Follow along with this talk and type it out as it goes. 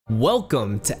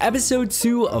Welcome to episode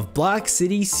 2 of Block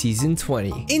City Season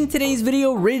 20. In today's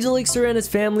video, RageElixir and his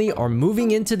family are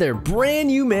moving into their brand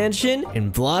new mansion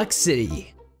in Block City.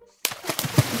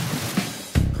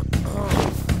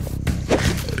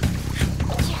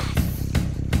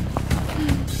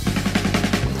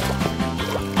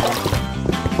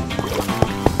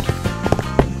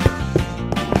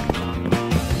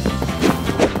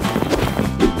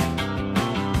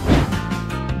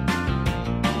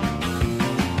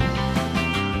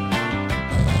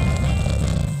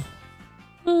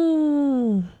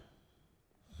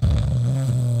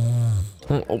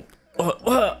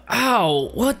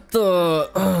 Ow, what the?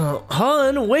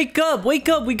 Hon, wake up, we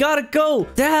gotta go.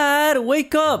 Dad,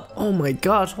 wake up. Oh my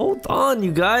gosh, hold on,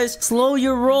 you guys. Slow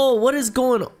your roll. What is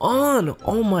going on?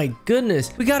 Oh my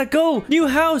goodness, we gotta go. New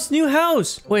house.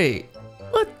 Wait.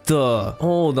 What the?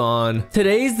 Hold on.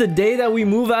 Today's the day that we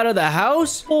move out of the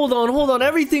house? Hold on.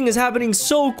 Everything is happening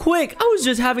so quick. I was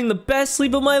just having the best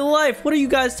sleep of my life. What are you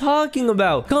guys talking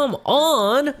about? Come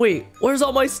on. Wait, where's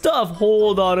all my stuff?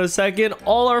 Hold on a second.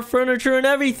 All our furniture and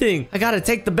everything. I gotta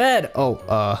take the bed.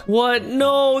 What?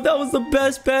 No, that was the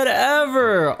best bed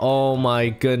ever. Oh my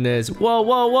goodness.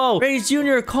 Whoa. Rage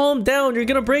Jr., calm down. You're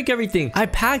gonna break everything. I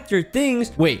packed your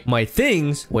things. Wait, my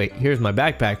things? Wait, here's my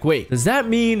backpack. Wait, does that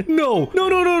mean? No.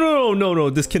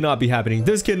 This cannot be happening.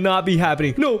 No, not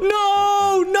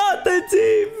the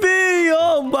TV.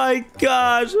 Oh my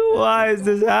gosh. Why is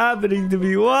this happening to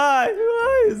me? Why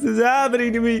is this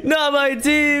happening to me? Not my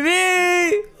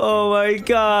TV. Oh my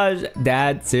gosh.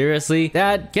 Dad, seriously?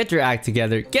 Dad, get your act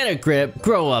together. Get a grip.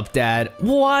 Grow up, Dad.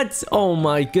 What? Oh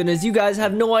my goodness. You guys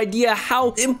have no idea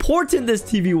how important this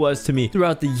TV was to me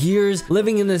throughout the years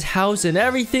living in this house and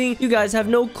everything. You guys have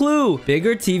no clue.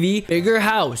 Bigger TV, bigger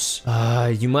house.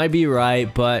 You might be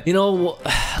right, but you know,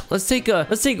 let's take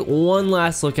one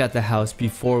last look at the house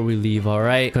before we leave, all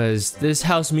right? Because this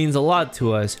house means a lot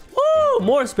to us.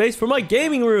 More space for my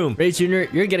gaming room. Rage Jr.,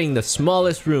 you're getting the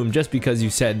smallest room just because you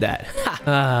said that.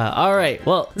 All right,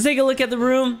 well, let's take a look at the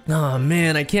room. Oh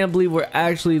man, I can't believe we're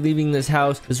actually leaving this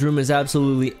house. This room is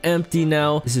absolutely empty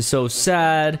now. This is so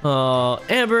sad.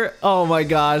 Amber, oh my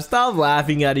gosh, stop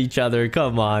laughing at each other.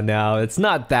 Come on now, it's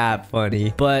not that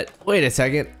funny. But wait a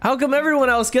second, how come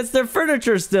everyone else gets their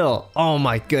furniture still? Oh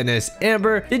my goodness,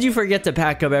 Amber, did you forget to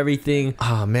pack up everything?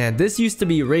 Oh man, this used to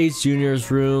be Rage Jr.'s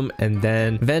room, and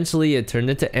then eventually it turned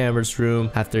into Amber's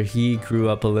room after he grew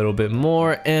up a little bit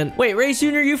more. And wait, Rage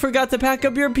Jr., you forgot to pack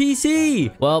up your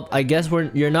PC. Well, I guess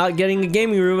you're not getting a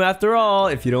gaming room after all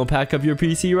if you don't pack up your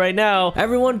PC right now.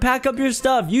 Everyone pack up your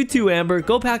stuff. You too, Amber,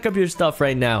 go pack up your stuff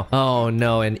right now. Oh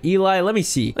no, and Eli, let me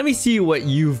see what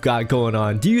you've got going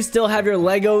on. Do you still have your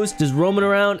Legos just roaming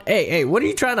around? Hey, what are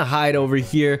you trying to hide over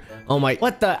here? Oh my,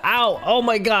 what the? Ow, oh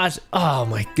my gosh, oh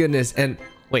my goodness. And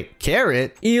wait,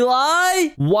 Carrot?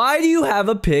 Eli? Why do you have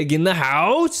a pig in the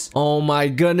house? Oh my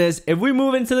goodness. If we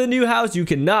move into the new house, you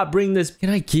cannot bring this. Can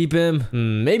I keep him?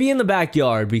 Maybe in the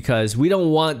backyard because we don't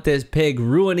want this pig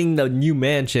ruining the new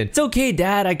mansion. It's okay,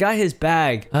 Dad. I got his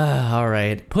bag. All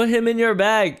right. Put him in your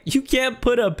bag. You can't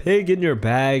put a pig in your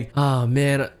bag. Oh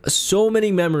man. So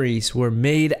many memories were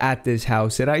made at this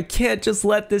house and I can't just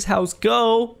let this house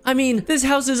go. I mean, this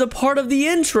house is a part of the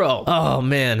intro. Oh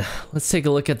man. Let's take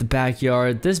a look at the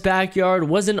backyard. This backyard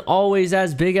wasn't always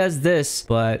as big as this,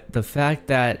 but the fact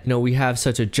that, you know, we have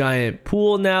such a giant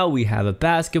pool now, we have a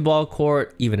basketball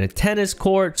court, even a tennis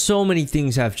court, so many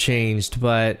things have changed,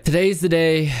 but today's the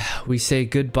day we say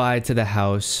goodbye to the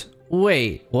house.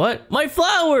 Wait, what? My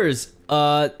flowers!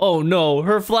 Oh no,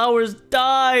 her flowers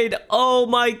died. Oh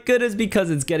my goodness, because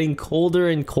it's getting colder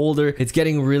and colder. It's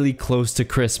getting really close to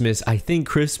Christmas. I think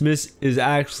Christmas is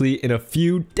actually in a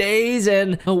few days.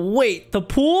 And wait, the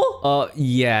pool?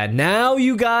 Yeah, now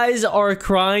you guys are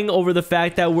crying over the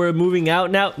fact that we're moving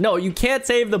out now. No, you can't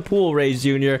save the pool, Rage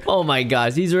Jr. Oh my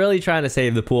gosh, he's really trying to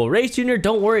save the pool. Rage Jr.,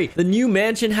 don't worry. The new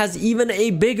mansion has even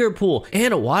a bigger pool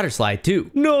and a water slide too.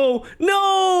 No,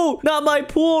 not my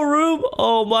pool room.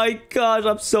 Oh my gosh,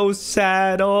 I'm so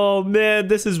sad. Oh man,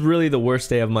 this is really the worst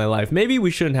day of my life. Maybe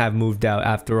we shouldn't have moved out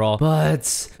after all,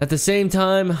 but at the same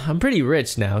time, I'm pretty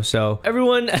rich now, so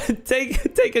everyone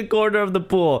take a corner of the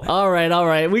pool. All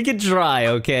right, we can try,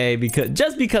 okay?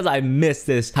 Because I miss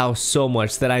this house so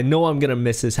much that I know I'm gonna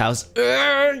miss this house.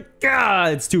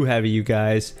 God, it's too heavy, you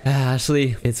guys.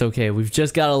 Ashley, it's okay. We've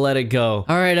just gotta let it go.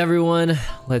 All right, everyone,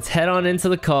 let's head on into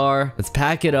the car. Let's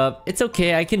pack it up. It's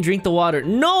okay, I can drink the water.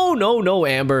 No,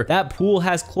 Amber, that pool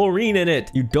has chlorine in it.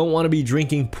 You don't want to be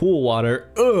drinking pool water.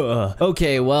 Ugh.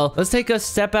 Okay, well, let's take a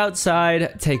step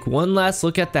outside, take one last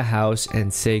look at the house,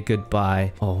 and say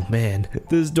goodbye. Oh man,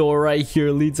 this door right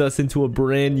here leads us into a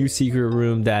brand new secret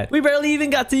room that we barely even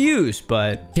got to use,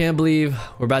 but can't believe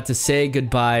we're about to say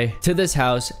goodbye to this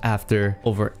house after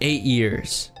over 8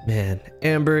 years. Man,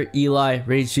 Amber, Eli,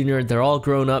 Rage Jr., they're all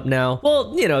grown up now.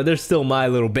 Well, you know, they're still my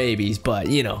little babies, but,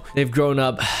 you know, they've grown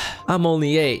up. I'm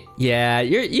only 8. Yeah,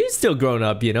 you're still grown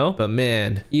up, you know? But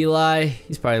man, Eli,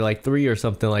 he's probably like 3 or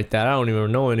something like that. I don't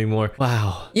even know anymore.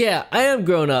 Wow. Yeah, I am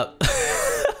grown up.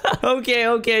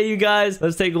 Okay, you guys,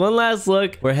 let's take one last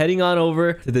look. We're heading on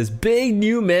over to this big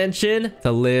new mansion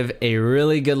to live a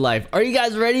really good life. Are you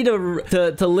guys ready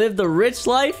to live the rich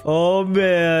life? Oh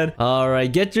man. All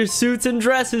right, get your suits and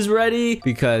dresses ready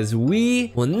because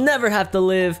we will never have to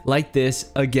live like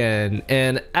this again.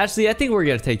 And actually, I think we're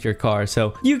gonna take your car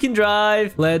so you can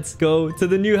drive. Let's go to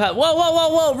the new house.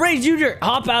 Whoa, Rage Jr.,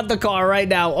 hop out the car right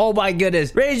now. Oh my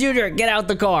goodness, Rage Jr., get out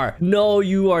the car. No,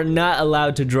 you are not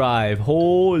allowed to drive.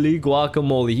 Holy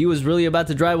guacamole, he was really about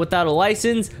to drive without a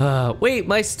license. Wait,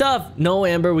 my stuff. No,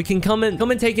 Amber, we can come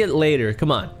and take it later. Come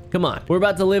on. We're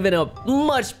about to live in a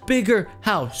much bigger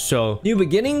house. So, new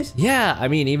beginnings? Yeah, I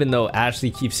mean, even though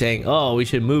Ashley keeps saying, oh, we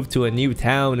should move to a new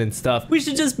town and stuff, we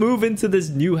should just move into this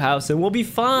new house and we'll be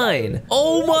fine.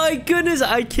 Oh my goodness,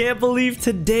 I can't believe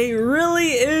today really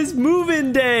is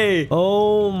move-in day.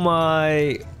 Oh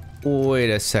my... Wait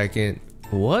a second.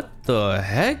 What the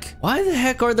heck? Why the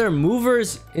heck are there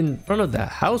movers in front of the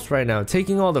house right now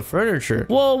taking all the furniture?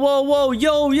 Whoa,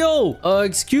 yo.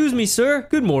 Excuse me, sir.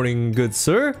 Good morning, good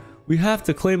sir. We have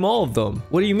to claim all of them.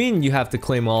 What do you mean you have to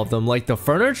claim all of them? Like the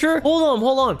furniture? Hold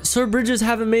on. Sir Bridges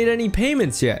haven't made any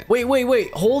payments yet.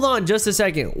 Wait. Hold on just a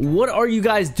second. What are you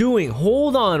guys doing?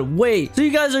 Hold on. Wait. So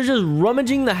you guys are just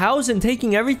rummaging the house and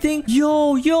taking everything?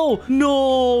 Yo.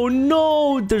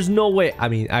 No. There's no way. I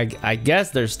mean, I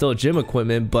guess there's still gym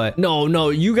equipment, but no.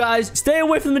 You guys stay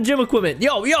away from the gym equipment.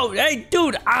 Yo. Hey,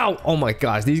 dude. Ow. Oh my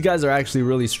gosh. These guys are actually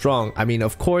really strong. I mean,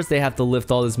 of course they have to lift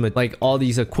all this, like all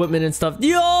these equipment and stuff.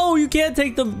 Yo, you can't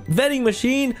take the vending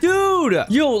machine, dude.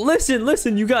 Yo,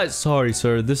 listen, you guys. Sorry,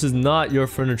 sir. This is not your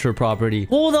furniture property.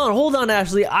 Hold on,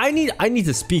 Ashley. I need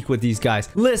to speak with these guys.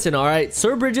 Listen, all right.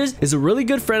 Sir Bridges is a really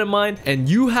good friend of mine, and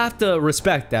you have to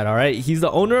respect that, all right? He's the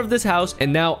owner of this house,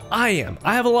 and now I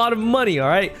have a lot of money, all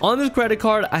right? On this credit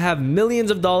card, I have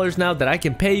millions of dollars now that I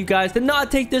can pay you guys to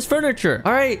not take this furniture.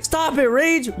 All right, stop it,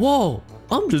 Rage. Whoa.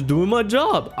 I'm just doing my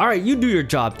job. All right, you do your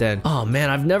job then. Oh man,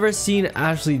 I've never seen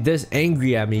Ashley this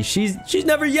angry at me. She's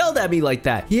never yelled at me like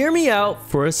that. Hear me out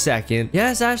for a second.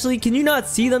 Yes, Ashley, can you not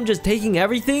see them just taking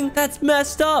everything? That's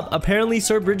messed up. Apparently,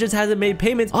 Sir Bridges hasn't made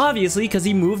payments, obviously, because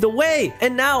he moved away.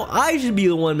 And now I should be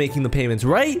the one making the payments,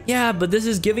 right? Yeah, but this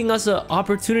is giving us an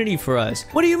opportunity for us.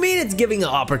 What do you mean it's giving an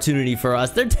opportunity for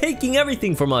us? They're taking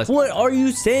everything from us. What are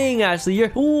you saying, Ashley?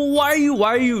 Why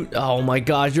are you? Oh my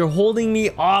gosh, you're holding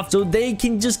me off so they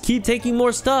can just keep taking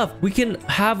more stuff. We can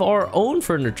have our own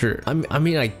furniture. I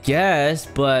mean, I guess,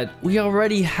 but we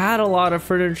already had a lot of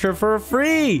furniture for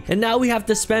free. And now we have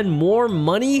to spend more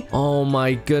money? Oh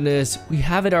my goodness. We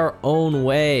have it our own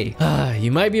way.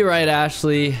 You might be right,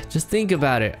 Ashley. Just think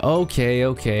about it.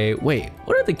 Okay. Wait,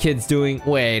 what are the kids doing?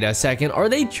 Wait a second. Are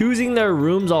they choosing their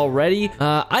rooms already?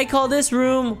 I call this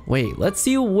room. Wait, let's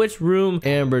see which room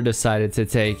Amber decided to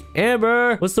take.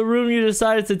 Amber, what's the room you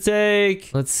decided to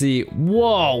take? Let's see.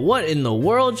 Whoa, what in the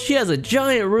world? She has a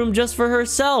giant room just for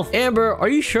herself. Amber, are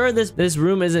you sure this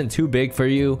room isn't too big for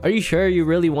you? Are you sure you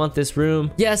really want this room?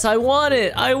 Yes, I want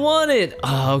it.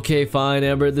 Oh, okay, fine,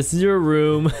 Amber. This is your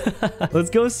room. Let's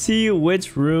go see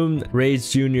which room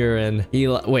Rage Jr. and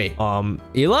Eli. Wait,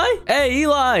 Eli? Hey,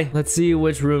 Eli. Let's see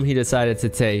which room he decided to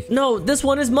take. No, this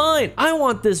one is mine. I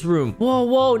want this room.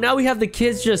 Whoa. Now we have the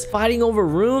kids just fighting over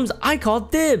rooms. I call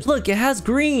dibs. Look, it has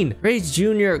green. Rage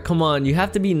Jr., come on. You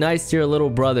have to be nice to your little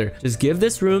brother. Just give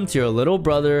this room to your little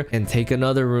brother and take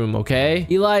another room, okay?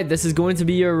 Eli, this is going to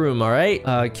be your room, all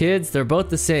right? Kids, they're both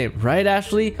the same. Right,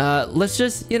 Ashley? Let's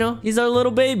just, he's our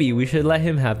little baby. We should let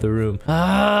him have the room.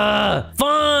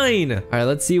 Fine. All right,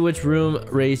 let's see which room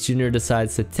Rage Jr.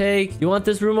 decides to take. You want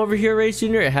this room over here, Rage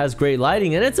Jr.? It has great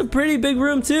lighting, and it's a pretty big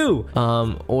room, too.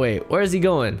 Wait, where is he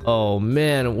going? Oh,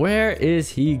 man, where is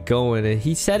he going? And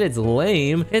he said it's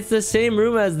lame. It's the same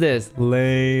room as this.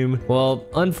 Lame. Well,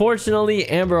 unfortunately,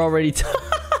 Amber already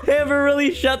Amber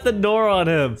really shut the door on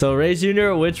him. So Rage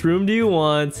Jr., which room do you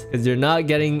want? Because you're not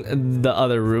getting the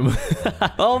other room.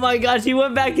 Oh my gosh, he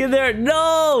went back in there.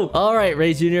 No. All right,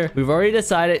 Rage Jr., we've already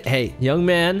decided. Hey, young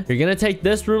man, you're gonna take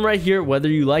this room right here, whether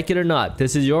you like it or not.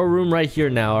 This is your room right here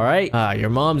now, all right? Your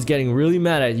mom's getting really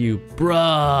mad at you.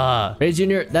 Bruh. Rage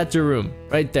Jr., that's your room.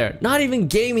 Right there. Not even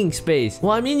gaming space.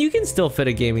 Well, I mean, you can still fit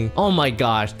a gaming. Oh my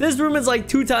gosh. This room is like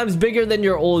 2 times bigger than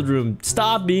your old room.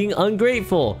 Stop being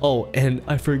ungrateful. Oh, and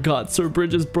I forgot. Sir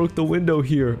Bridges broke the window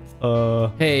here.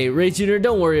 Hey, Rage Jr.,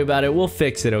 don't worry about it. We'll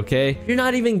fix it, okay? You're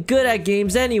not even good at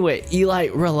games anyway. Eli,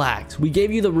 relax. We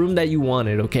gave you the room that you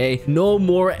wanted, okay? No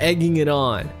more egging it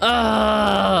on.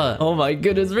 Oh my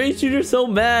goodness. Rage Jr. so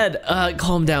mad.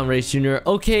 Calm down, Rage Jr.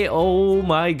 Okay. Oh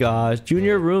my gosh.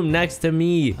 Junior room next to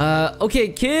me. Okay,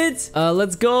 kids,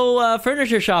 let's go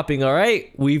furniture shopping. All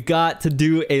right, we've got to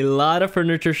do a lot of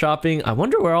furniture shopping. I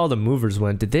wonder where all the movers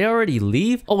went. Did they already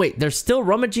leave? Oh wait, they're still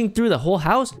rummaging through the whole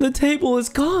house. The table is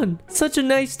gone. Such a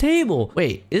nice table.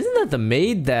 Wait, isn't that the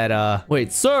maid that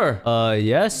wait, sir?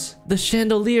 Yes, the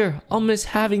chandelier. I'll miss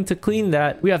having to clean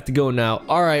that. We have to go now.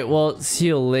 All right, well, see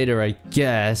you later, I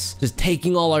guess. Just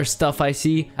taking all our stuff, I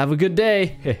see. Have a good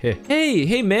day.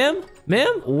 Hey, ma'am.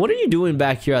 Ma'am, what are you doing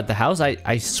back here at the house?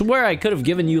 I swear I could have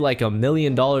given you like $1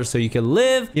 million so you could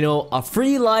live, you know, a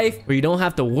free life where you don't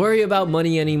have to worry about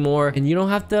money anymore and you don't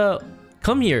have to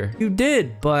come here. You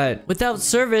did, but without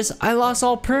service, I lost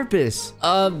all purpose.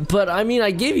 But I mean,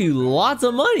 I gave you lots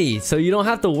of money so you don't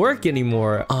have to work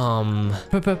anymore.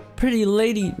 Pretty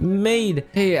lady maid.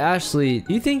 Hey, Ashley,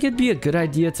 do you think it'd be a good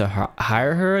idea to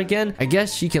hire her again? I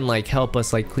guess she can like help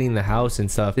us like clean the house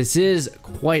and stuff. This is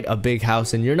quite a big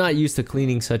house and you're not used to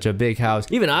cleaning such a big house.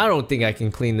 Even I don't think I can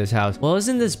clean this house. Well,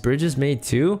 isn't this Bridges maid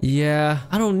too? Yeah,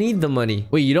 I don't need the money.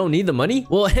 Wait, you don't need the money?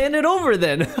 Well, hand it over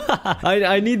then.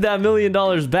 I need that $1 million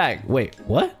back. Wait,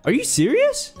 what? Are you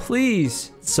serious?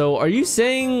 Please. So are you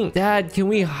saying, Dad, can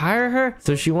we hire her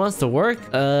so she wants to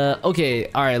work? Okay.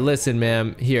 All right, listen,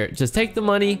 ma'am. Here, just take the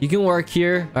money. You can work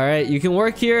here. All right, you can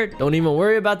work here. Don't even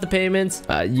worry about the payments.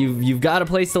 You've got a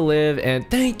place to live, and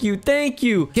thank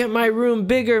you. Get my room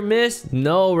bigger, miss.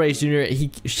 No, Rage Jr.,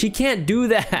 she can't do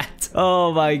that.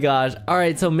 Oh my gosh. All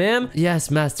right, so ma'am. Yes,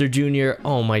 Master Jr.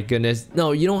 Oh my goodness.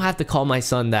 No, you don't have to call my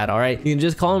son that, all right? You can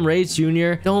just call him Rage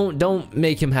Jr. Don't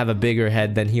make him have a bigger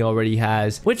head than he already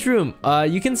has. Which room?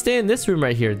 You can stay in this room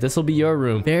right here. This will be your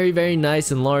room. Very, very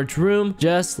nice and large room,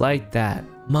 just like that.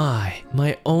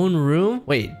 My own room?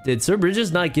 Wait, did Sir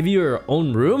Bridges not give you your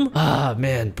own room? Ah,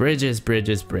 man, Bridges.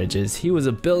 He was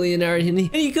a billionaire and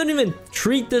he couldn't even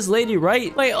treat this lady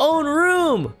right. My own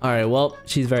room. All right, well,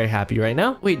 she's very happy right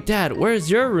now. Wait, Dad, where's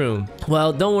your room?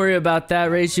 Well, don't worry about that,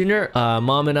 Rage Jr.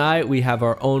 Mom and I, we have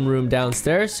our own room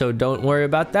downstairs, so don't worry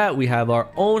about that. We have our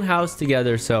own house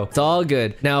together, so it's all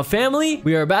good. Now, family,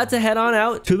 we are about to head on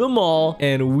out to the mall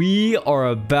and we are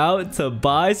about to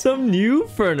buy some new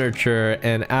furniture.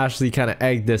 And Ashley kind of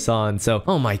egged this on. So,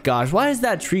 oh my gosh, why is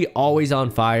that tree always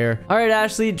on fire? All right,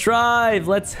 Ashley, drive.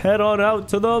 Let's head on out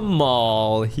to the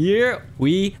mall. Here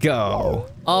we go.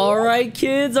 All right,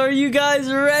 kids, are you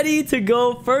guys ready to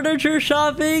go furniture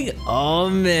shopping? Oh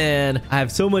man, I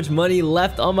have so much money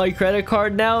left on my credit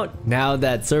card now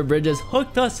that Sir Bridges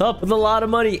hooked us up with a lot of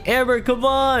money. Amber, come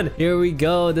on. Here we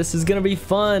go. This is gonna be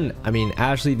fun. I mean,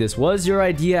 Ashley, this was your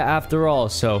idea after all,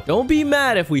 so don't be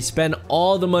mad if we spend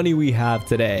all the money we have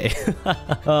today.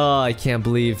 Oh, I can't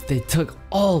believe they took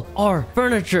all our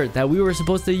furniture that we were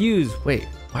supposed to use. Wait,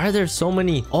 why are there so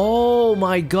many? Oh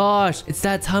my gosh, it's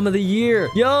that time of the year.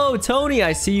 Yo, Tony,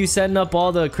 I see you setting up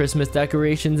all the Christmas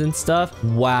decorations and stuff.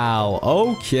 Wow,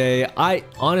 okay.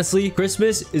 Honestly,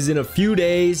 Christmas is in a few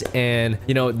days and,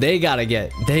 you know, they gotta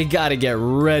get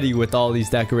ready with all these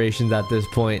decorations at this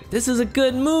point. This is a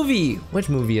good movie. Which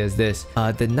movie is this?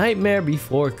 The Nightmare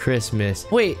Before Christmas.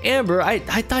 Wait, Amber, I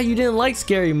thought you didn't like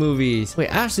scary movies. Wait,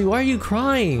 Ashley, why are you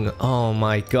crying? Oh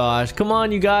my gosh. Come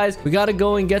on, you guys. We gotta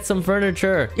go and get some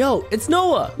furniture. Yo, it's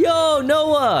Noah. Yo,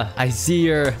 Noah. I see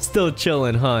you're still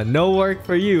chilling, huh? No work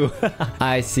for you.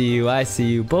 I see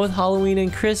you. Both Halloween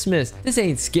and Christmas. This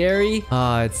ain't scary.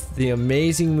 It's the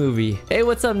amazing movie. Hey,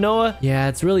 what's up, Noah? Yeah,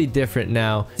 it's really different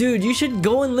now. Dude, you should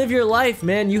go and live your life,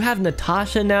 man. You have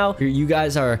Natasha now. You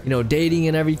guys are, you know, dating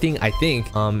and everything, I think.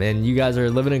 And you guys are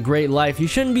living a great life. You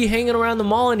shouldn't be hanging around the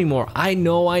mall anymore. I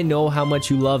know how much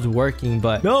you loved working,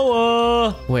 but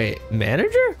Noah. Wait,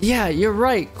 manager? Yeah, you're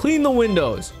right. Clean the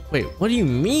windows. Wait, what do you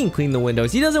mean clean the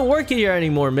windows? He doesn't work here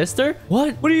anymore, mister.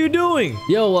 What are you doing?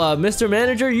 Yo, Mr.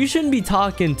 Manager, you shouldn't be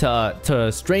talking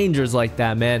to strangers like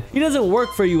that, man. He doesn't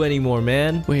work for you anymore,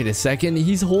 man. Wait a second.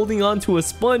 He's holding on to a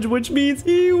sponge, which means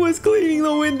he was cleaning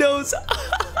the windows.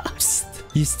 Psst.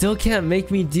 You still can't make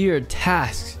me do your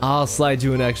tasks. I'll slide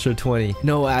you an extra 20.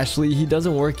 No, Ashley, he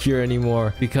doesn't work here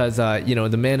anymore because, you know,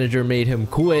 the manager made him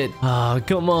quit. Oh,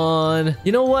 come on.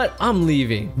 You know what? I'm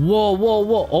leaving. Whoa, whoa,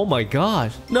 whoa. Oh my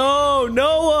gosh. No,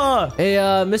 Noah. Hey,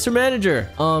 Mr. Manager.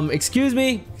 Excuse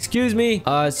me. Excuse me.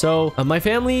 My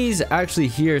family's actually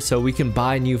here so we can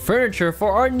buy new furniture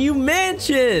for our new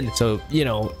mansion. So, you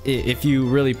know, if you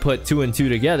really put 2 and 2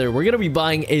 together, we're gonna be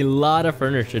buying a lot of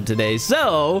furniture today.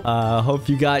 So, hope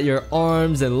you got your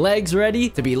arms and legs ready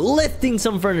to be lifting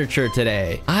some furniture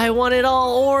today. I want it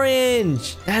all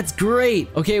orange. That's great.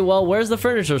 Okay, well, where's the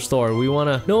furniture store? We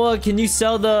wanna... Noah, can you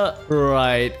sell the...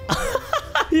 Right.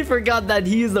 He forgot that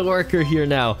he's the worker here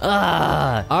now.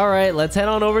 All right, let's head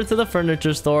on over to the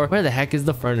furniture store. Where the heck is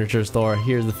the furniture store?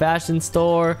 Here's the fashion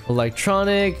store,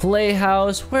 electronic,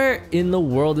 playhouse. Where in the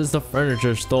world is the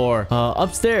furniture store?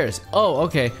 Upstairs. Oh,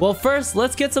 okay. Well, first,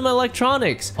 let's get some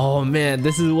electronics. Oh, man,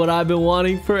 this is what I've been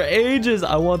wanting for ages.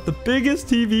 I want the biggest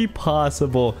TV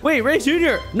possible. Wait, Rage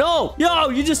Jr. No. Yo,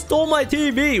 you just stole my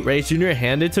TV. Rage Jr.,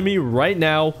 hand it to me right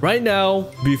now. Right now.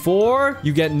 Before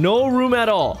you get no room at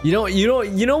all. You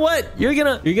know what? You're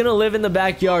gonna live in the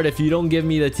backyard if you don't give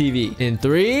me the TV. In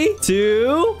 3,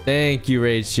 2. Thank you,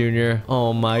 Rage Jr.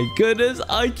 Oh my goodness.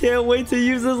 I can't wait to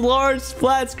use this large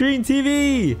flat screen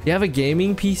TV. You have a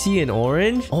gaming PC in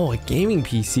orange? Oh, a gaming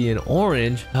PC in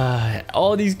orange?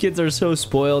 All these kids are so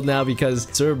spoiled now because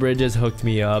Sir Bridges hooked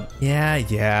me up.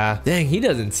 Yeah. Dang, he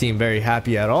doesn't seem very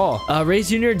happy at all. Rage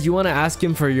Jr., do you want to ask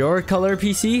him for your color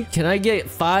PC? Can I get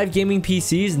 5 gaming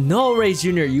PCs? No, Rage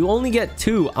Jr., you only get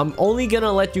 2. I'm only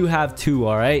gonna let you have 2,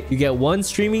 all right? You get 1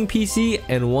 streaming PC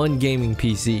and 1 gaming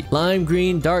PC. Lime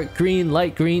green, dark green,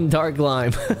 light green, dark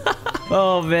lime.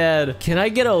 Oh man, can I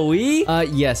get a Wii?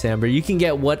 Yes, Amber, you can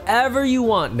get whatever you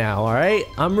want now, all right?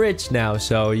 I'm rich now,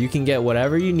 so you can get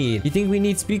whatever you need. You think we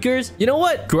need speakers? You know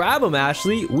what? Grab them,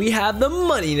 Ashley. We have the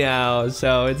money now,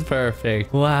 so it's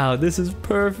perfect. Wow, this is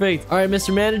perfect. All right,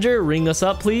 Mr. Manager, ring us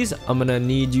up, please. I'm gonna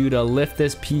need you to lift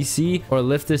this PC or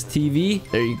lift this TV.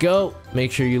 There you go.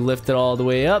 Make sure you lift it all the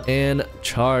way up and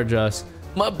charge us.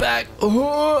 My back.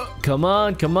 Come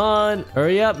on.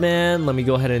 Hurry up, man. Let me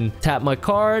go ahead and tap my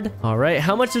card. All right.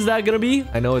 How much is that going to be?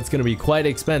 I know it's going to be quite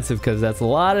expensive because that's a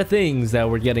lot of things that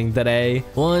we're getting today.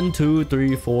 1, 2,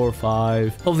 3, 4,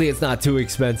 5. Hopefully it's not too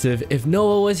expensive. If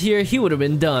Noah was here, he would have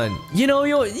been done. You know,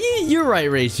 you're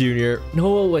right, Rage Jr.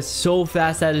 Noah was so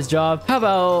fast at his job. How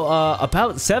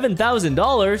about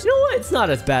 $7,000? You know what? It's not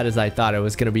as bad as I thought it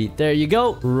was going to be. There you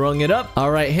go. Rung it up.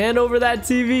 All right. Hand over that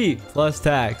TV plus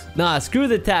tax. Nah, screw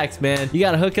the tax, man. You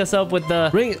gotta hook us up with the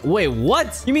ring. Wait,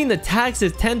 what? You mean the tax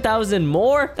is 10,000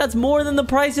 more? That's more than the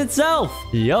price itself.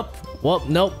 Yup. Well,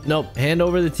 nope. Hand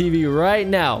over the TV right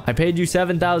now. I paid you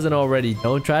 7,000 already.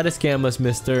 Don't try to scam us,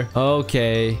 mister.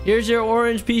 Okay. Here's your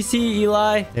orange PC,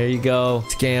 Eli. There you go.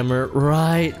 Scammer.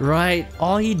 Right.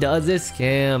 All he does is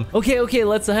scam. Okay.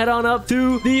 Let's head on up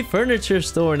to the furniture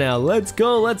store now. Let's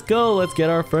go. Let's get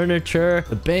our furniture.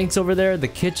 The bank's over there. The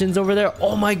kitchen's over there.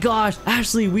 Oh my gosh.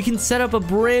 Ashley, we can set up a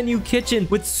brand new kitchen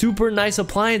with super nice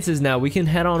appliances now. We can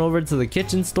head on over to the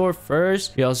kitchen store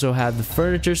first. We also have the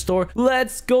furniture store.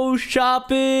 Let's go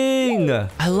shopping.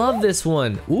 I love this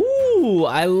one. Ooh,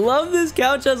 I love this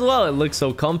couch as well. It looks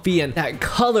so comfy, and that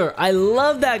color, I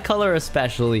love that color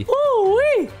especially.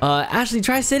 Ooh-wee. Ashley,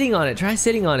 try sitting on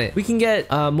it. We can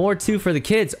get more too for the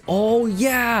kids. Oh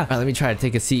yeah. All right, let me try to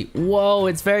take a seat. Whoa,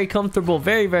 it's very comfortable.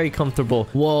 Very comfortable.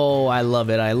 Whoa, I love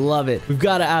it. We've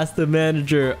got to ask the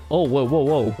manager. Oh,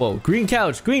 whoa. Green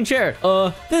couch, green chair.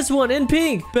 This one in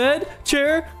pink. Bed,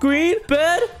 chair, green,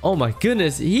 bed. Oh my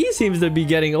goodness, he seems to be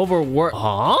getting overworked.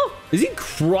 Huh? Is he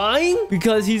crying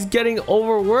because he's getting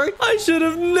overworked? I should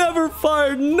have never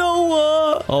fired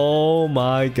Noah. Oh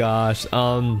my gosh.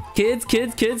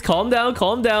 Kids, calm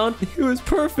down. He was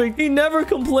perfect. He never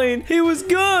complained. He was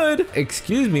good.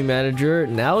 Excuse me, manager.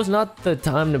 Now is not the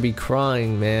time to be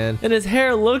crying, man. And his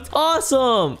hair looked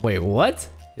awesome. Wait, what?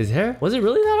 His hair? Was it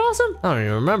really that awesome? I don't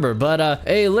even remember. But,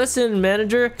 hey, listen,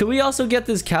 manager. Could we also get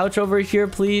this couch over here,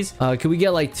 please? Could we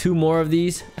get, like, 2 more of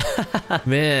these?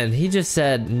 Man, he just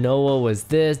said Noah was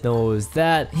this, Noah was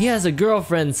that. He has a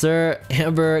girlfriend, sir.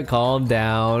 Amber, calm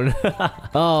down.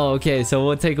 Oh, okay. So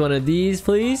we'll take one of these,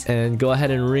 please. And go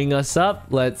ahead and ring us up.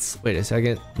 Let's... Wait a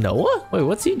second. Noah? Wait,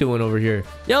 what's he doing over here?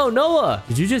 Yo, Noah!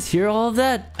 Did you just hear all of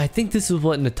that? I think this is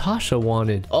what Natasha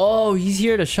wanted. Oh, he's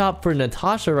here to shop for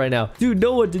Natasha right now. Dude,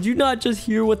 Noah, did you not just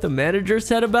hear what the manager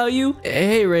said about you?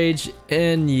 Hey, Rage.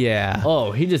 And yeah.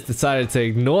 Oh, he just decided to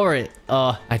ignore it.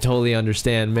 I totally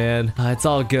understand, man. It's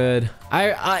all good.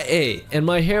 Hey, and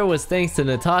my hair was thanks to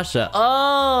Natasha.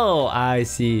 Oh, I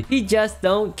see. He just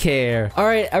don't care. All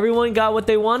right, everyone got what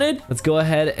they wanted? Let's go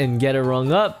ahead and get it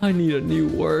rung up. I need a new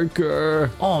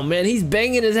worker. Oh, man, he's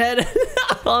banging his head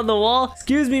on the wall.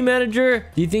 Excuse me, manager.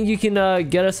 Do you think you can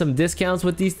get us some discounts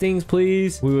with these things,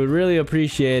 please? We would really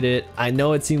appreciate it. I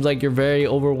know it seems like you're very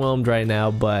overwhelmed right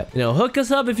now, but, you know, hook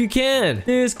us up if you can.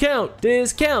 Discount,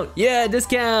 discount. Yeah,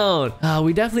 discount.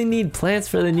 We definitely need plants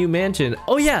for the new mansion.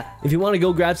 Oh, yeah. If you want to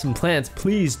go grab some plants,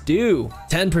 please do.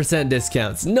 10%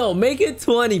 discounts. No, make it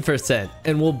 20%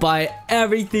 and we'll buy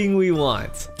everything we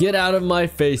want. Get out of my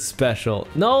face special.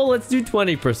 No, let's do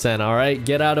 20%. All right,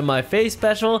 get out of my face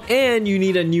special, and you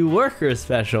need a new worker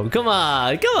special. Come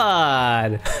on, come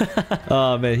on.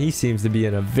 Oh man, he seems to be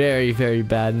in a very, very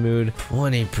bad mood.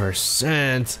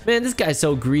 20%. Man, this guy's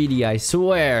so greedy, I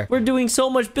swear. We're doing so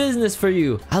much business for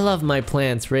you. I love my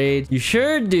plants, Rage. You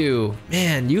sure do.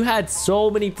 Man, you had so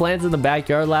many plants in the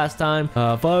backyard last time.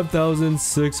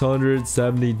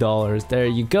 $5,670. There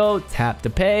you go. Tap to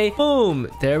pay. Boom.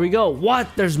 There we go. What?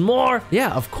 There's more?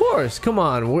 Yeah, of course. Come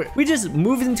on. We just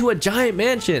moved into a giant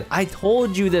mansion. I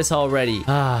told you this already.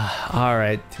 All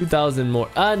right. 2,000 more.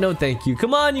 No, thank you.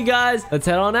 Come on, you guys. Let's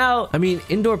head on out. I mean,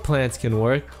 indoor plants can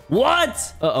work.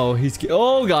 What? Uh-oh.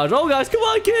 Oh, gosh. Oh, gosh. Come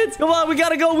on, kids. Come on. We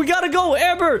gotta go. We gotta go.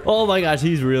 Amber. Oh, my gosh.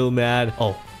 He's real mad.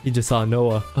 Oh, he just saw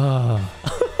Noah.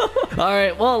 All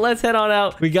right, well, let's head on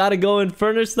out. We gotta go and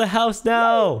furnish the house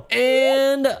now.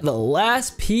 And the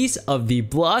last piece of the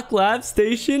Block Lab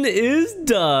station is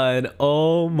done.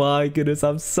 Oh my goodness,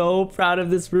 I'm so proud of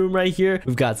this room right here.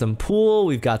 We've got some pool,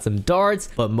 we've got some darts,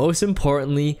 but most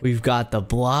importantly, we've got the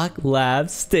Block Lab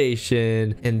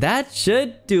station. And that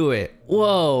should do it.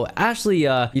 Whoa, Ashley,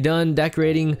 you done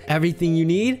decorating everything you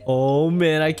need? Oh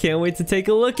man, I can't wait to take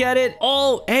a look at it.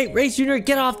 Oh, hey, Rage Jr.,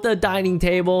 get off the dining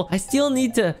table. I still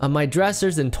need to my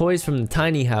dressers and toys from the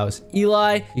tiny house.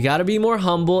 Eli, you gotta be more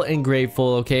humble and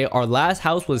grateful, okay? Our last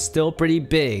house was still pretty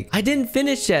big. I didn't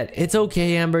finish yet. It's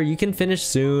okay, Amber, you can finish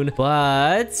soon,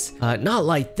 but not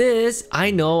like this.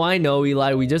 I know,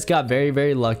 Eli, we just got very,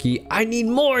 very lucky. I need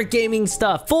more gaming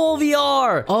stuff. Full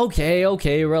VR.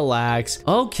 Okay, relax.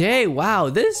 Okay, wow,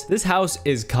 this house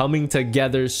is coming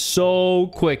together so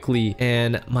quickly,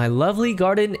 and my lovely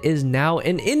garden is now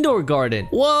an indoor garden.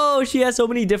 Whoa, she has so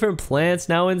many different plants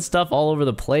now and stuff all over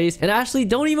the place. And Ashley,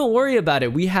 don't even worry about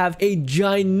it. We have a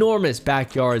ginormous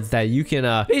backyards that you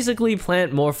can basically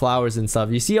plant more flowers and stuff.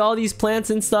 You see all these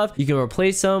plants and stuff? You can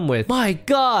replace them with, my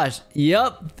gosh,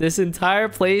 yep, this entire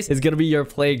place is gonna be your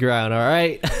playground, all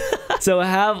right? So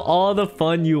have all the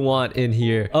fun you want in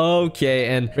here. Okay,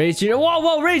 and Rage Jr.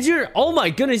 Whoa, Rage Jr. Oh my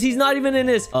goodness, he's not even in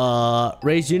his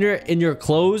Rage Jr. in your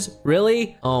clothes?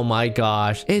 Really? Oh my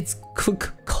gosh. It's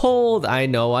cold. I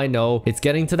know. It's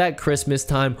getting to that Christmas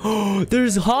time.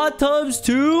 There's hot tubs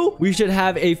too? We should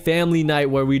have a family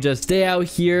night where we just stay out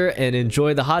here and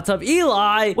enjoy the hot tub.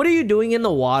 Eli, what are you doing in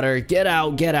the water? Get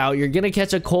out. You're gonna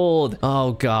catch a cold.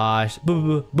 Oh gosh.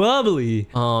 Bubbly.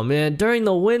 Oh man, during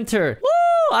the winter. Woo!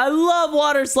 I love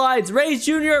water slides. Rage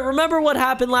Jr., remember what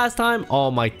happened last time?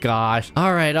 Oh my gosh.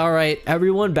 All right.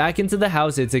 Everyone back into the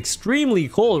house. It's extremely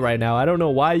cold right now. I don't know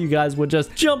why you guys would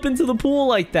just jump into the pool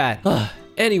like that.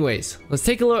 Anyways, let's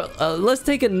take a look. Let's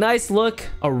take a nice look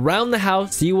around the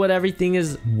house, see what everything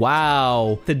is.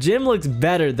 Wow, the gym looks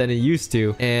better than it used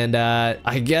to, and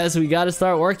I guess we got to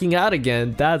start working out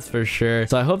again. That's for sure.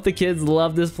 So I hope the kids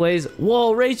love this place.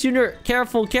 Whoa, Rage Jr.,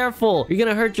 careful! You're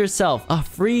gonna hurt yourself. A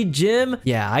free gym?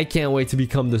 Yeah, I can't wait to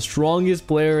become the strongest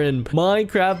player in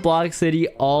Minecraft Block City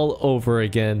all over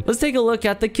again. Let's take a look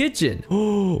at the kitchen.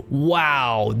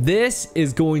 Wow, this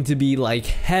is going to be like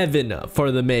heaven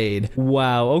for the maid.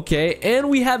 Wow, okay. And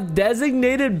we have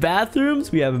designated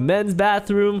bathrooms. We have a men's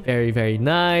bathroom. Very, very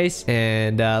nice.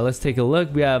 And let's take a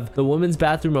look. We have the women's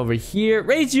bathroom over here.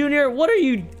 Rage Jr., what are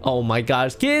you? Oh my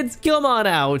gosh, kids, come on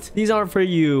out. These aren't for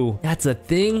you. That's a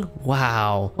thing?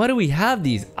 Wow. Why do we have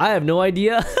these? I have no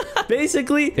idea.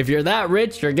 Basically, if you're that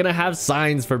rich, you're gonna have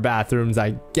signs for bathrooms,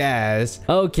 I guess.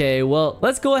 Okay, well,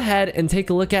 let's go ahead and take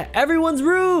a look at everyone's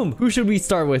room. Who should we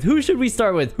start with?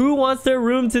 Who wants their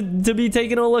room to be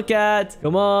taken a look at?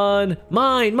 Come on.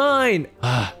 Mine.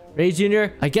 Rage Jr.,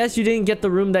 I guess you didn't get the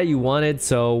room that you wanted,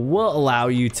 so we'll allow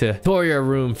you to tour your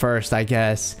room first, I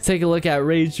guess. Take a look at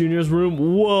Rage Jr.'s room.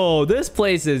 Whoa, this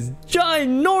place is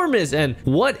ginormous. And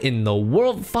what in the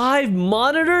world? 5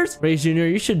 monitors? Rage Jr.,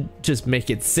 you should just make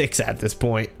it 6 at this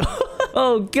point.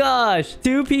 Oh gosh,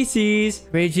 2 PCs.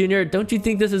 Rage Jr., don't you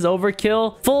think this is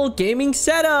overkill? Full gaming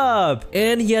setup.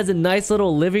 And he has a nice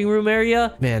little living room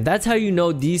area. Man, that's how you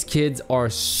know these kids are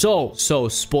so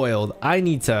spoiled. I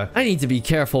need to be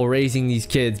careful raising these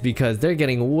kids because they're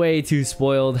getting way too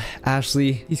spoiled.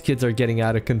 Ashley, these kids are getting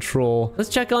out of control. Let's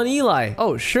check on Eli.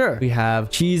 Oh, sure. We have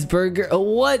cheeseburger. Oh,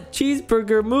 what?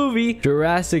 Cheeseburger movie.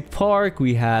 Jurassic Park.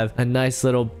 We have a nice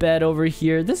little bed over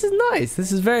here. This is nice.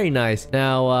 This is very nice.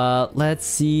 Now, let's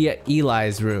see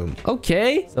Eli's room.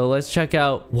 Okay, so let's check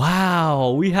out.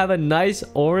 Wow, we have a nice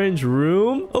orange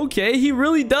room. Okay, he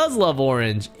really does love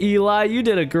orange. Eli, you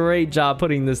did a great job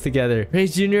putting this together.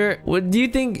 Rage Jr., what do you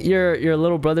think your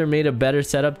little brother made a better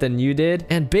setup than you did?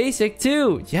 And basic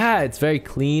too. Yeah, it's very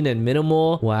clean and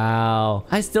minimal. Wow.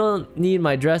 I still need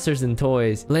my dressers and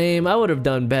toys. Lame, I would have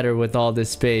done better with all this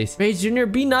space. Rage Jr.,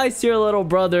 be nice to your little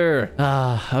brother.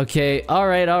 Okay. All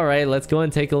right. Let's go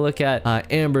and take a look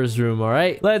at Amber's room. All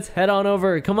right, let's head on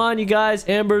over. Come on, you guys.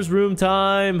 Amber's room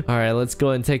time. All right, let's go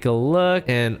and take a look.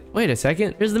 And wait a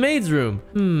second. Here's the maid's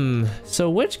room. So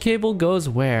which cable goes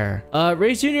where?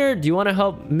 Rage Jr., do you want to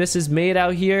help Mrs. Maid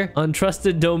out here?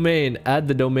 Untrusted domain. Add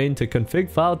the domain to config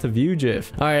file to view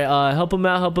GIF. All right, help him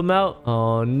out.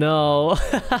 Oh no.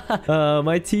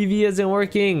 My TV isn't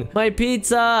working. My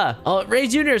pizza. Oh,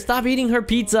 Rage Jr., stop eating her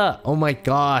pizza. Oh my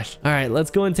gosh. All right,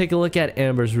 let's go and take a look at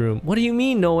Amber's room. What do you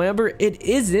mean, no, Amber? It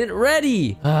isn't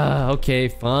ready. Okay,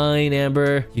 fine,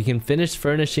 Amber. You can finish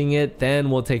furnishing it, then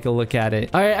we'll take a look at it.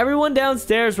 All right, everyone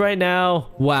downstairs right now.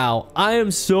 Wow, I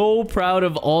am so proud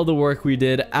of all the work we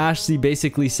did. Ashley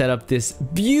basically set up this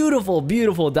beautiful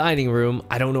dining room.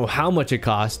 I don't know how much it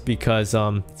cost because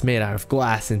it's made out of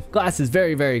glass, and glass is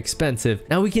very expensive.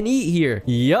 Now we can eat here.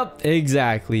 Yup,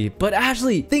 exactly. But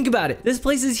Ashley, think about it. This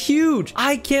place is huge.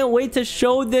 I can't wait to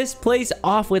show this place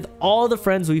off with all the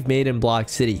friends we've made in Block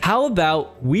City. How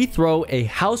about we throw a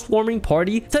housewarming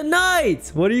party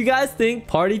tonight? What do you guys think?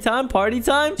 Party time?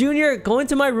 Junior, go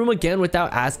into my room again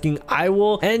without asking. I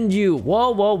will end you.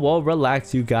 Whoa,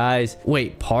 relax, you guys.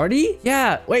 Wait, party?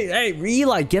 Yeah, wait, hey,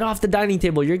 Eli, get off the dining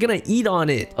table. You're gonna eat on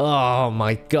it. Oh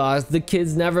my gosh, the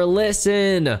kids never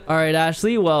listen. All right,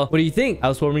 Ashley, well, what do you think?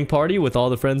 Housewarming party with all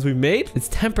the friends we've made? It's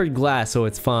tempered glass, so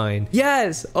it's fine.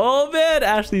 Yes. Oh man,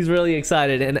 Ashley's really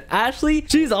excited. And Ashley,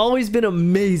 she's always been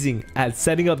amazing at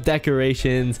setting up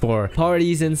decorations for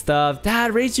parties and stuff.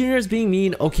 Dad, Rage Jr. is being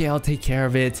mean. Okay, I'll take care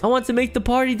of it. I want to make the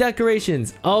party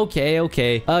decorations. Okay.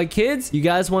 Kids, you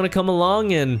guys want to come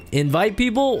along and invite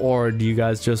people, or do you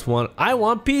guys just want... I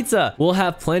want pizza. We'll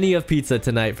have plenty of pizza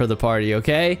tonight for the party,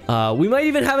 okay? We might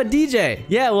even have a DJ.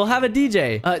 Yeah, we'll have a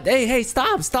DJ. Hey,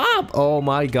 stop. Oh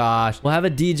my gosh. We'll have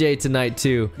a DJ tonight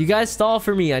too. You guys stall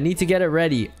for me. I need to get it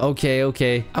ready. Okay.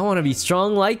 I want to be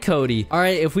strong like Cody. All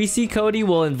right, if we see Cody,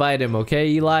 we'll invite him, okay,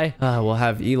 Eli? We'll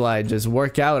have Eli just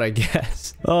work out, I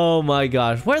guess. Oh my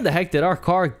gosh, where the heck did our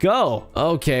car go?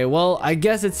 Okay, well, I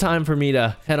guess it's time for me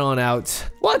to head on out.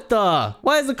 What the?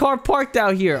 Why is the car parked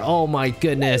out here? Oh my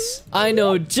goodness. I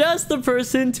know just the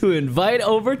person to invite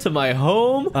over to my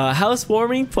home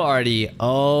housewarming party.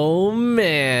 Oh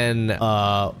man.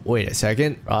 Wait a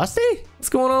second. Frosty? What's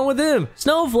going on with him?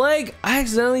 Snowflake, I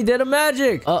accidentally did a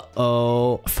magic.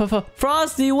 Uh-oh.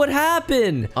 Frosty, what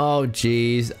happened? Oh,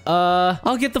 jeez.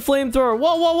 I'll get the flamethrower.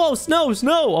 Whoa. Snow.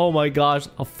 Oh my gosh.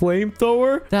 A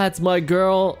flamethrower? That's my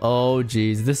girl. Oh,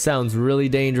 jeez. This sounds really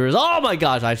dangerous. Oh my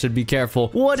gosh. I should be careful.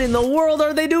 What in the world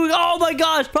are they doing? Oh my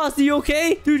gosh. Frosty, you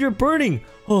okay? Dude, you're burning.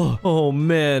 Oh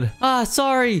man.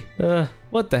 Sorry.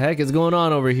 What the heck is going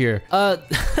on over here?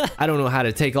 I don't know how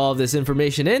to take all of this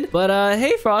information in, but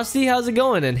hey Frosty, how's it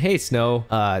going? And hey Snow,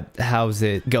 how's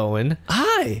it going?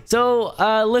 Hi. So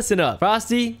listen up,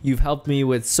 Frosty, you've helped me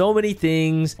with so many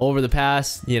things over the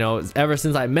past, ever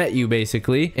since I met you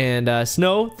basically. And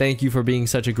Snow, thank you for being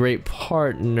such a great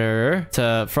partner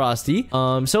to Frosty.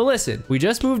 So listen, we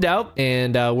just moved out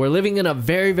and we're living in a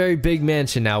very big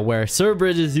mansion now where Sir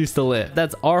Bridges used to live.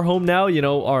 That's our home now,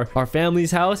 our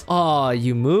family's house. Oh,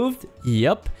 you moved?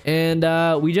 Yep.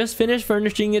 And we just finished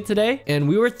furnishing it today, and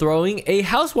we were throwing a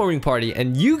housewarming party,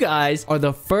 and you guys are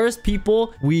the first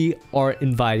people we are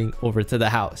inviting over to the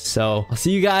house. So I'll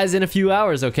see you guys in a few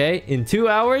hours, okay? In 2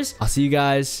 hours, I'll see you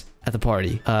guys at the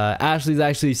party. Ashley's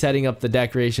actually setting up the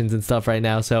decorations and stuff right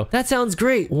now, so that sounds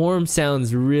great. Warm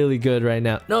sounds really good right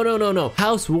now. No.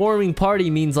 Housewarming party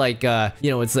means like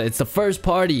it's the first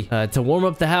party to warm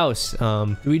up the house.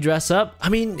 Do we dress up? I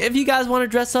mean, if you guys want to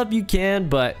dress up, you can,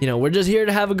 but we're just here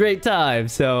to have a great time,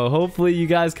 so hopefully you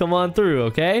guys come on through,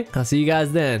 okay? I'll see you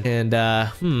guys then. And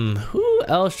who Who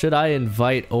else should I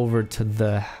invite over to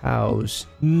the house?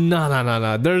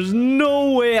 No. There's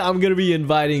no way I'm gonna be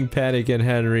inviting Panic and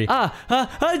Henry.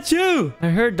 Achoo! I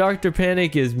heard Dr.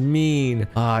 Panic is mean.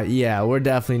 Yeah, we're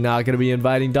definitely not gonna be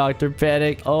inviting Dr.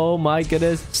 Panic. Oh my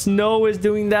goodness. Snow is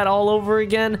doing that all over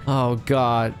again. Oh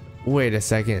God. Wait a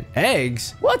second.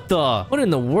 Eggs? What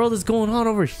in the world is going on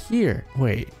over here?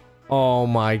 Wait. Oh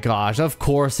my gosh, of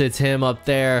course it's him up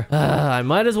there. I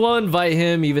might as well invite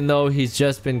him, even though he's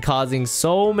just been causing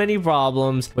so many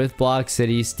problems with Block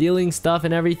City, stealing stuff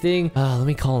and everything. Let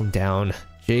me calm down.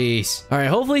 Jeez. All right,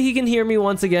 hopefully he can hear me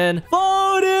once again.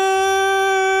 Floaty!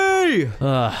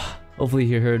 Hopefully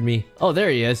he heard me. Oh, there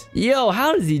he is. Yo,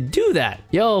 how does he do that?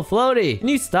 Yo, Floaty, can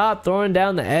you stop throwing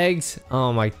down the eggs?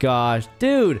 Oh my gosh,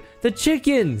 dude. The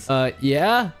chickens.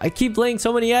 Yeah? I keep laying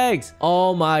so many eggs.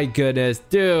 Oh my goodness,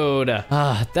 dude.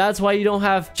 That's why you don't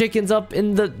have chickens up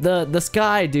in the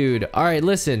sky, dude. All right,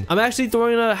 listen. I'm actually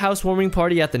throwing a housewarming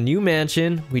party at the new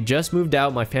mansion. We just moved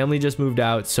out. My family just moved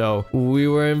out. So we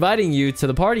were inviting you to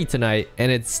the party tonight,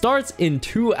 and it starts in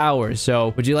 2 hours.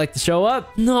 So would you like to show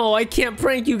up? No, I can't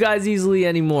prank you guys easily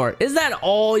anymore. Is that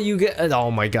all you get? Oh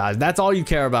my God, that's all you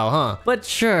care about, huh? But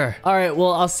sure. All right,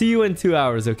 well, I'll see you in 2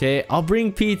 hours, okay? I'll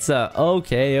bring pizza.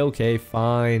 Okay,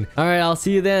 fine. All right, I'll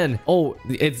see you then. Oh,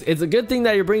 it's a good thing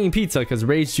that you're bringing pizza because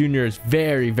Rage Jr. is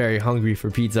very hungry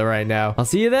for pizza right now. I'll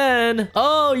see you then.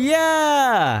 Oh,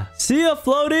 yeah. See ya,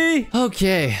 Floaty.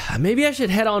 Okay, maybe I should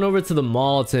head on over to the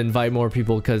mall to invite more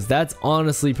people because that's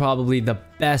honestly probably the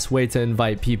best way to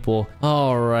invite people.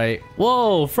 All right.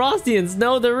 Whoa, Frosty and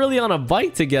Snow, they're really on a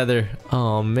bike together.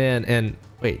 Oh, man. And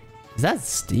wait. Is that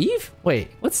Steve?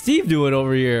 Wait, what's Steve doing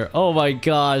over here? Oh my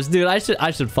gosh, dude, I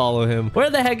should follow him. Where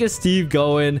the heck is Steve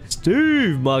going?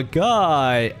 Steve, my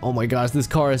guy. Oh my gosh, this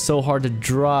car is so hard to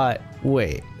drive.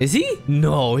 Wait, is he?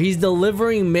 No, he's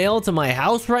delivering mail to my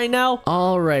house right now?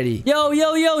 Alrighty.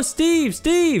 Yo,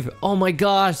 Steve. Oh my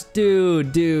gosh,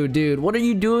 dude. What are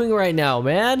you doing right now,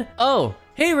 man? Oh.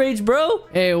 Hey, Rage bro.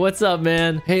 Hey, what's up,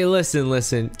 man? Hey,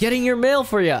 listen. Getting your mail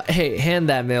for you. Hey, hand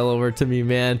that mail over to me,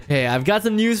 man. Hey, I've got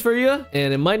some news for you.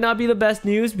 And it might not be the best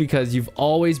news because you've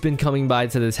always been coming by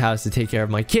to this house to take care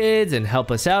of my kids and help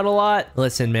us out a lot.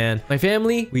 Listen, man. My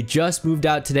family, we just moved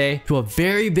out today to a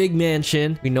very big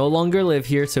mansion. We no longer live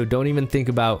here, so don't even think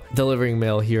about delivering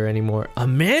mail here anymore. A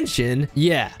mansion?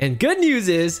 Yeah. And good news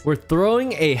is we're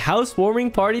throwing a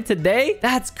housewarming party today.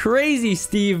 That's crazy,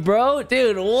 Steve, bro.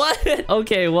 Dude, what?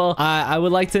 Okay, well, I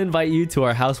would like to invite you to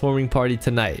our housewarming party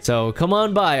tonight. So come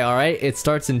on by, all right? It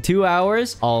starts in 2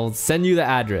 hours. I'll send you the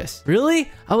address.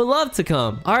 Really? I would love to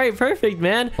come. All right, perfect,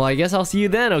 man. Well, I guess I'll see you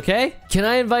then, okay? Can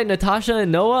I invite Natasha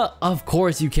and Noah? Of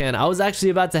course you can. I was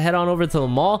actually about to head on over to the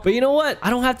mall, but you know what? I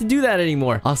don't have to do that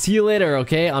anymore. I'll see you later,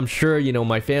 okay? I'm sure, you know,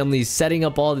 my family's setting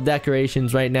up all the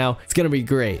decorations right now. It's gonna be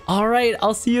great. All right,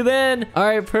 I'll see you then. All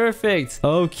right, perfect.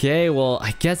 Okay, well,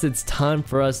 I guess it's time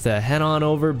for us to head on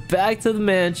over back to the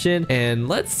mansion and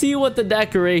let's see what the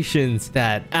decorations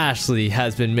that Ashley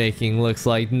has been making looks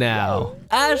like now.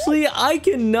 Ashley, I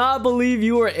cannot believe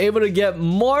you were able to get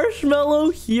Marshmallow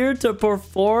here to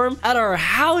perform at our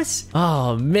house.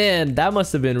 Oh man, that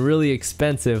must have been really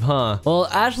expensive, huh? Well,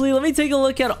 Ashley, let me take a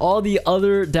look at all the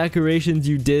other decorations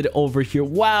you did over here.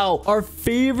 Wow, our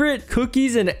favorite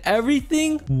cookies and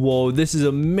everything. Whoa, this is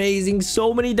amazing.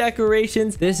 So many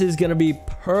decorations. This is gonna be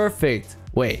perfect.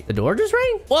 Wait, the door just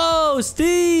rang? Whoa,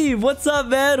 Steve! What's up,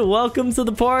 man? Welcome to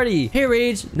the party. Hey,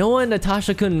 Rage. Noah and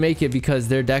Natasha couldn't make it because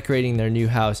they're decorating their new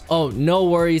house. Oh, no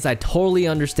worries. I totally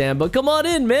understand, but come on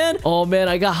in, man. Oh, man,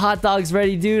 I got hot dogs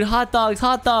ready, dude. Hot dogs.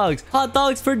 Hot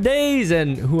dogs for days.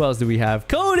 And who else do we have?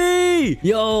 Cody!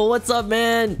 Yo, what's up,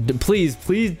 man? Please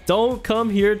don't come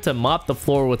here to mop the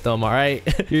floor with them, all right?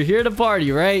 You're here to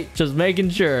party, right? Just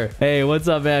making sure. Hey, what's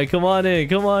up, man? Come on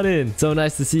in. So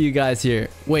nice to see you guys here.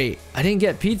 Wait, I didn't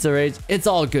get pizza, Rage. It's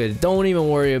all good. Don't even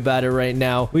worry about it right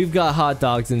now. We've got hot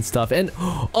dogs and stuff. And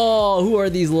oh, who are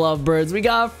these lovebirds? We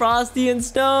got Frosty and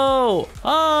Snow.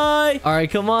 Hi. All right,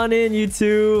 come on in, you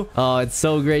two. Oh, it's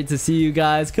so great to see you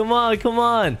guys. Come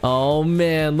on. Oh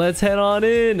man, let's head on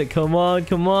in. Come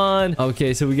on.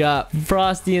 Okay, so we got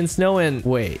Frosty and Snow. And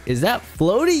wait, is that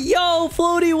Floaty? Yo,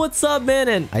 Floaty, what's up, man?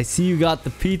 And I see you got the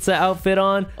pizza outfit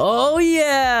on. Oh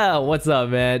yeah, what's up,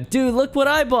 man? Dude, look what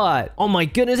I bought. Oh my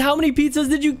goodness, how many pizzas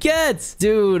did you get?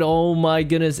 Dude, oh my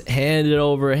goodness. Hand it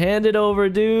over,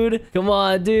 dude. Come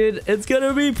on, dude. It's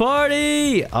gonna be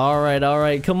party. All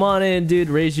right. Come on in, dude.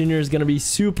 Rage Jr. is gonna be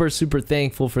super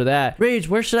thankful for that. Rage,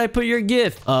 where should I put your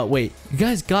gift? Wait, you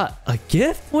guys got a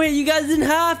gift? Wait, you guys didn't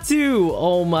have to.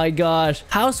 Oh my gosh.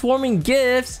 Housewarming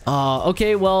gifts.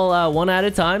 Okay, well, one at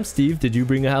a time. Steve, did you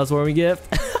bring a housewarming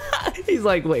gift? He's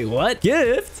like, wait, what?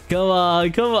 Gift? Come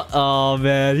on, come on. Oh,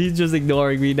 man. He's just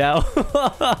ignoring me now.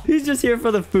 He's just here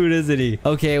for the food, isn't he?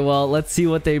 Okay, well, let's see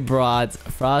what they brought.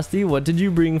 Frosty, what did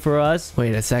you bring for us?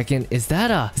 Wait a second. Is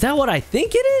that what I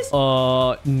think it is?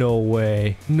 No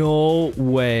way. No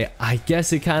way. I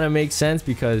guess it kind of makes sense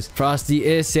because Frosty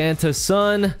is Santa's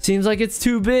son. Seems like it's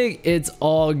too big. It's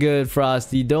all good,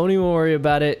 Frosty. Don't even worry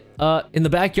about it. In the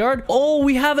backyard? Oh,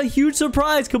 we have a huge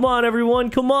surprise. Come on,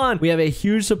 everyone. Come on. We have a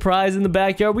huge surprise in the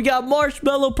backyard. We got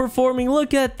Marshmallow performing.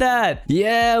 Look at that.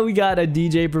 Yeah, we got a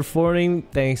DJ performing.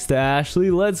 Thanks to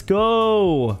Ashley. Let's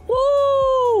go.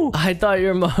 Woo! I thought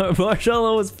your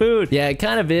marshmallow was food. Yeah, it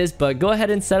kind of is, but go ahead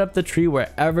and set up the tree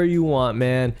wherever you want,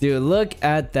 man. Dude, look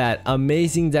at that.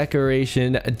 Amazing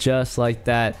decoration just like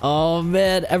that. Oh,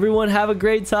 man. Everyone have a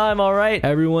great time, all right?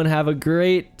 Everyone have a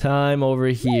great time over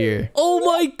here. Oh,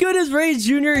 my goodness, Rage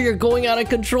Jr., you're going out of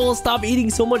control. Stop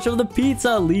eating so much of the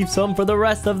pizza. Leave some for the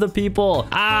rest of the people.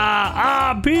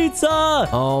 Pizza.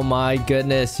 Oh, my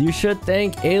goodness. You should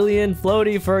thank Alien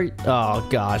Floaty for... Oh,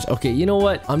 gosh. Okay, you know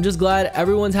what? I'm just glad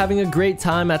everyone's having a great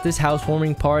time at this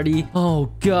housewarming party.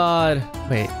 Oh, God.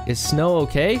 Wait, is Snow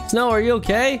okay? Snow, are you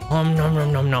okay? Nom, nom,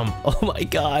 nom, nom. Oh, my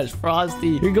gosh,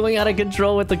 Frosty. You're going out of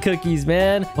control with the cookies,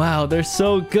 man. Wow, they're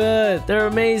so good. They're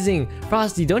amazing.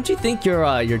 Frosty, don't you think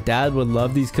your dad would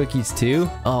love these cookies too?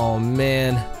 Oh,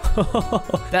 man.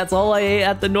 That's all I ate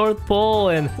at the North Pole.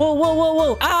 And whoa, whoa, whoa,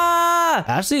 whoa.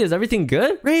 Ashley, is everything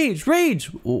good? Rage.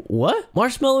 What?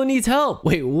 Marshmallow needs help.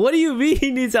 Wait, what do you mean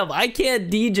he needs help? I can't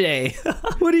DJ.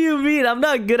 What do you mean? I'm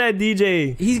not good at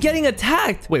DJ. He's getting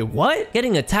attacked. Wait, what?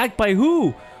 Getting attacked by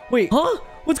who? Wait, huh?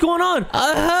 What's going on?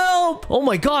 Help! Oh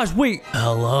my gosh, wait.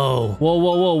 Hello. Whoa,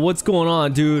 whoa, whoa. What's going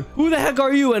on, dude? Who the heck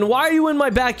are you? And why are you in my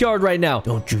backyard right now?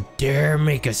 Don't you dare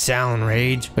make a sound,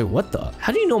 Rage. Wait, what the?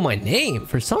 How do you know my name?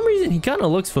 For some reason, he kind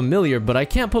of looks familiar, but I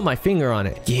can't put my finger on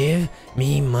it. Give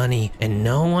me money and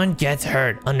no one gets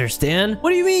hurt. Understand? What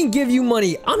do you mean give you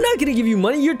money? I'm not gonna give you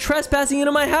money. You're trespassing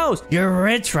into my house. You're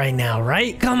rich right now,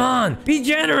 right? Come on, be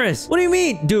generous. What do you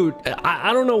mean? Dude,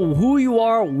 I don't know who you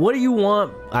are. What do you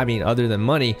want? I mean, other than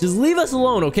money. Just leave us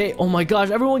alone, okay? Oh my gosh,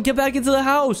 everyone get back into the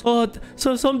house.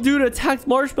 So some dude attacked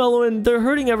Marshmallow and they're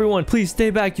hurting everyone. Please stay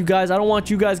back, you guys. I don't want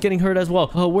you guys getting hurt as well.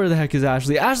 Oh, where the heck is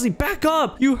Ashley? Ashley, back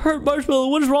up. You hurt Marshmallow.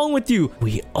 What is wrong with you?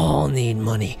 We all need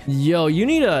money. Yo, you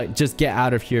need to just get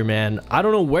out of here, man. I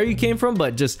don't know where you came from,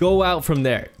 but just go out from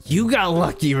there. You got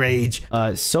lucky, Rage.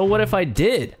 So what if I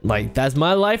did? Like, that's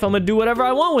my life. I'm gonna do whatever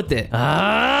I want with it.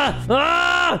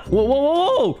 Whoa, whoa,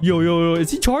 whoa, whoa. Yo,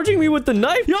 is he charging me with the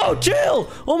knife? Yo, chill.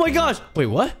 Oh my gosh. Wait,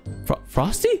 what?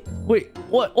 Frosty? Wait,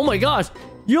 what? Oh my gosh.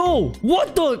 Yo,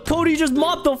 what the? Cody just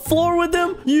mopped the floor with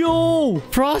him? Yo,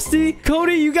 Frosty,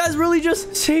 Cody, you guys really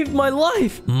just saved my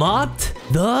life. Mopped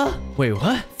the... Wait,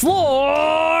 what?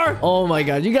 Floor! Oh my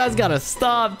god, you guys gotta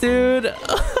stop, dude.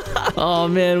 Oh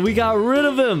man, we got rid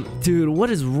of him. Dude, what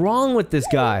is wrong with this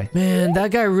guy? Man,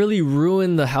 that guy really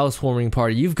ruined the housewarming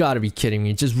party. You've got to be kidding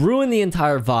me. Just ruined the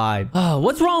entire vibe. Oh,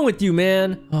 what's wrong with you,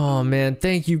 man? Oh man,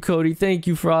 thank you, Cody. Thank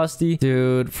you, Frosty.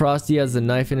 Dude, Frosty has the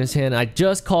knife in his hand. I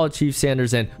just called Chief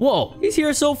Sanders in. Whoa, he's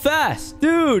here so fast.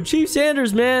 Dude, Chief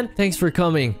Sanders, man. Thanks for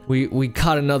coming. We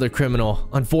caught another criminal,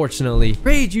 unfortunately.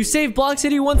 Rage, you saved Block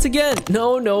City once again.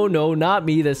 No, not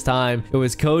me this time. It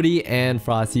was Cody and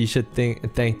Frosty. You should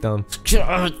thank them.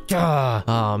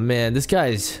 Oh man, this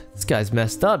guy's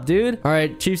messed up, dude. All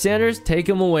right, Chief Sanders, take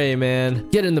him away, man.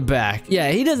 Get in the back. Yeah,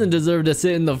 he doesn't deserve to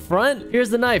sit in the front. Here's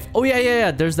the knife. Oh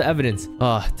yeah. There's the evidence.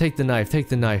 Take the knife.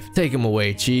 Take him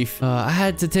away, Chief. I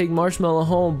had to take Marshmallow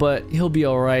home, but he'll be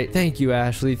all right. Thank you,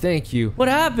 Ashley. Thank you. What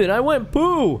happened? I went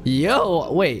poo.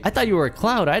 Yo, wait. I thought you were a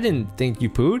cloud. I didn't think you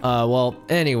pooed. Well,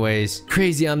 anyways,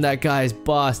 crazy. I'm that guy's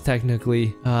boss,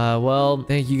 technically. Well,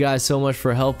 thank you guys so much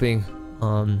for helping.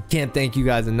 Can't thank you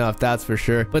guys enough, that's for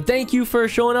sure. But thank you for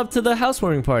showing up to the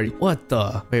housewarming party. What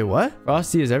the? Wait, what?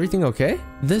 Frosty, is everything okay?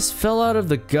 This fell out of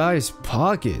the guy's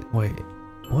pocket. Wait,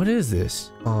 what is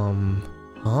this?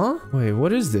 Huh? Wait,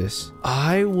 what is this?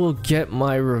 I will get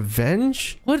my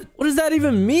revenge? What does that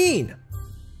even mean?